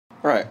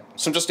Right,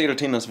 so I'm just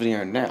editing this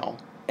video now,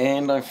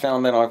 and I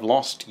found that I've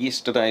lost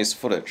yesterday's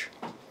footage.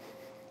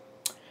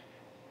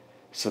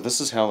 So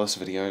this is how this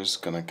video is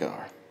gonna go.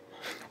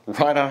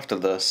 Right after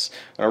this,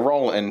 I'm gonna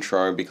roll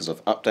intro because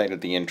I've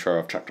updated the intro.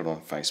 I've chucked it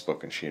on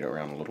Facebook and shared it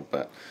around a little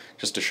bit,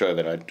 just to show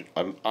that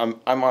I'm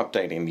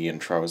updating the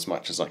intro as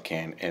much as I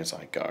can as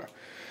I go.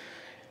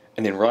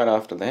 And then right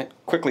after that,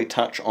 quickly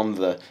touch on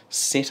the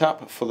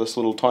setup for this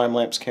little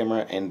time-lapse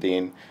camera, and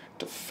then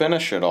to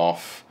finish it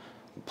off,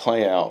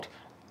 play out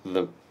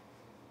the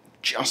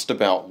just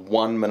about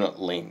 1 minute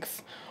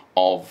length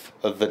of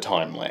the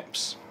time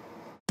lapse.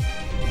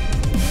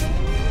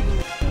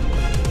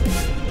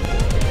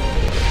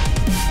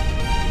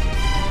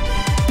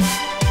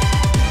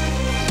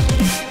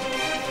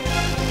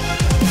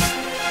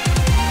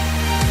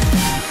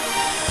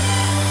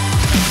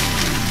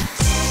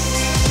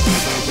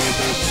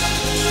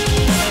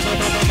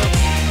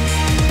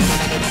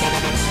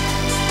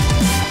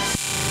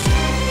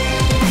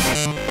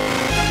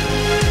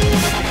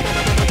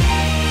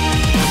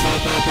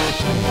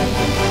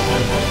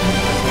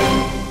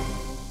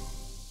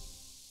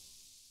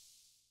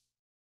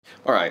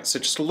 Alright, so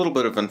just a little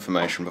bit of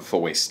information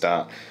before we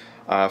start.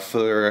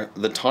 For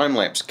the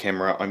time-lapse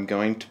camera, I'm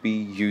going to be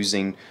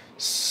using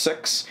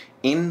 6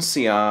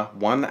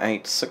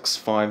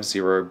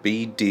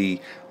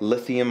 NCR18650BD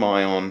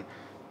lithium-ion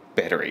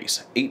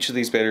batteries. Each of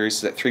these batteries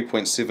is at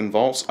 3.7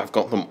 volts. I've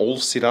got them all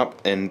set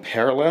up in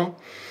parallel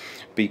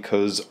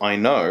because I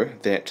know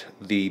that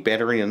the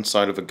battery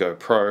inside of a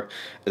GoPro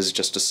is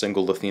just a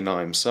single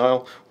lithium-ion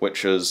cell,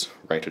 which is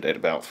rated at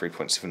about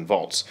 3.7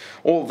 volts.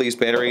 All of these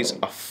batteries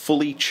are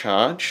fully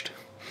charged.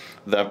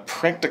 They're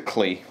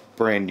practically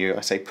brand new.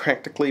 I say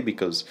practically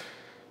because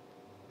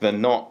they're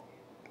not...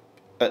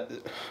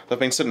 they've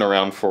been sitting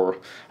around for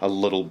a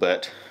little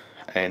bit,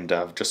 and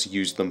I've just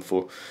used them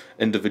for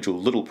individual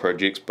little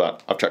projects,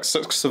 but I've chucked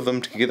 6 of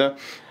them together.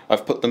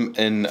 I've put them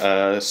in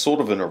sort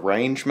of an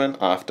arrangement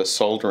after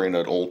soldering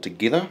it all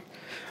together.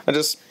 I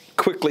just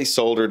quickly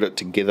soldered it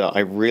together.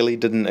 I really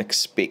didn't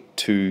expect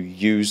to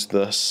use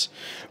this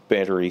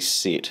battery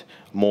set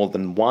more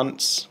than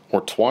once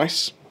or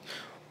twice,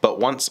 but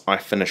once I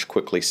finished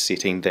quickly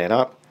setting that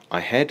up,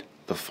 I had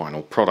the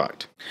final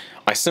product.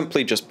 I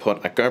simply just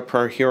put a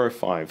GoPro Hero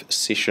 5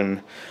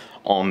 session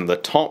on the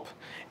top,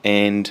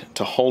 and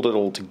to hold it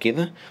all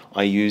together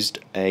I used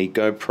a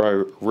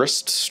GoPro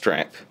wrist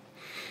strap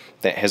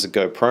that has a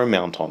GoPro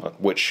mount on it,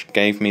 which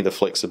gave me the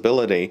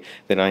flexibility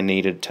that I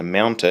needed to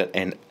mount it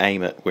and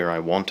aim it where I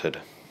wanted.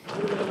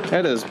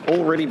 It is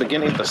already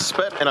beginning to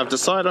spit, and I've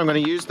decided I'm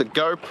going to use the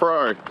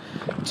GoPro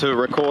to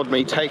record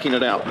me taking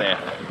it out there.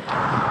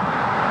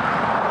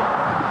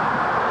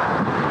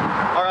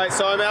 Alright,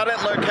 so I'm out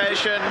at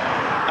location.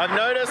 I've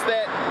noticed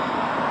that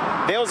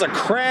there was a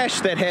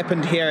crash that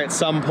happened here at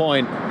some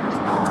point.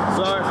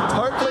 So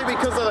hopefully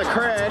because of the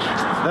crash,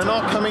 they're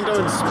not coming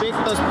to inspect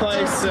this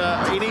place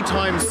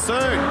anytime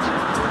soon,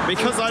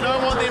 because I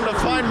don't want them to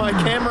find my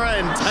camera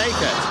and take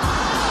it.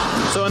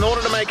 So in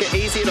order to make it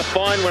easier to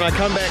find when I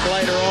come back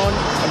later on,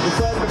 I've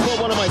decided to put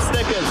one of my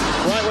stickers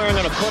right where I'm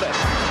going to put it.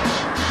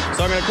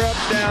 So I'm going to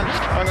crouch down,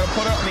 I'm going to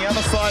put it on the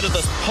other side of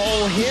this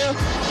pole here,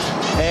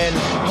 and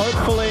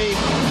hopefully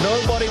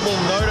nobody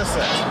will notice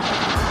it.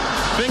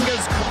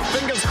 Fingers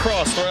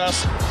crossed for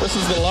us. This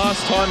is the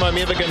last time I'm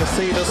ever going to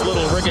see this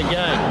little rig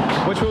again,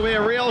 which will be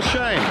a real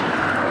shame.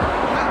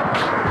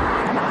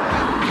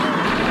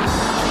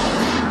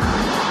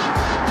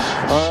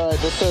 Alright,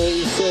 just so that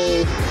you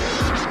see.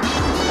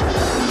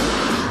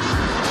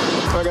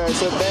 Okay,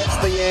 so that's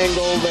the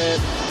angle that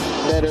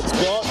it's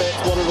got.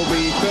 That's what it'll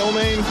be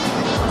filming.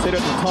 Set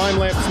it to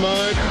time-lapse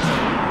mode.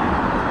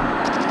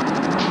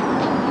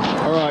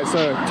 Alright,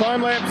 so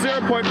time-lapse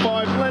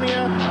 0.5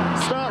 linear.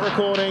 Start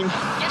recording.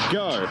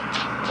 Go.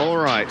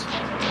 Alright.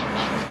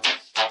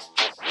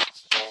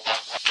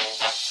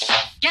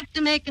 Get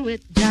to making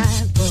with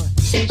jive, boy.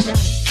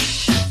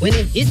 When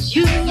it hits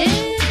you,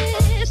 yes,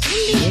 yes,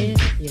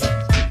 yes,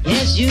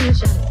 yes, you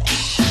shall.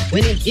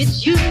 When it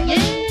hits you,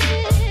 yes,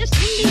 yes,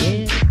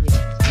 yes,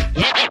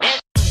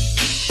 yes.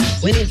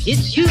 When it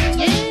hits you,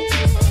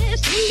 yes,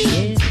 yes,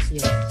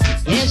 yes,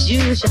 yes,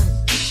 you shall.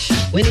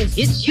 When it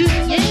hits you,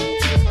 yes,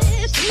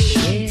 yes,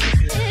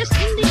 yes,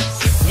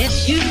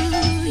 yes, you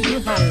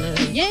holler.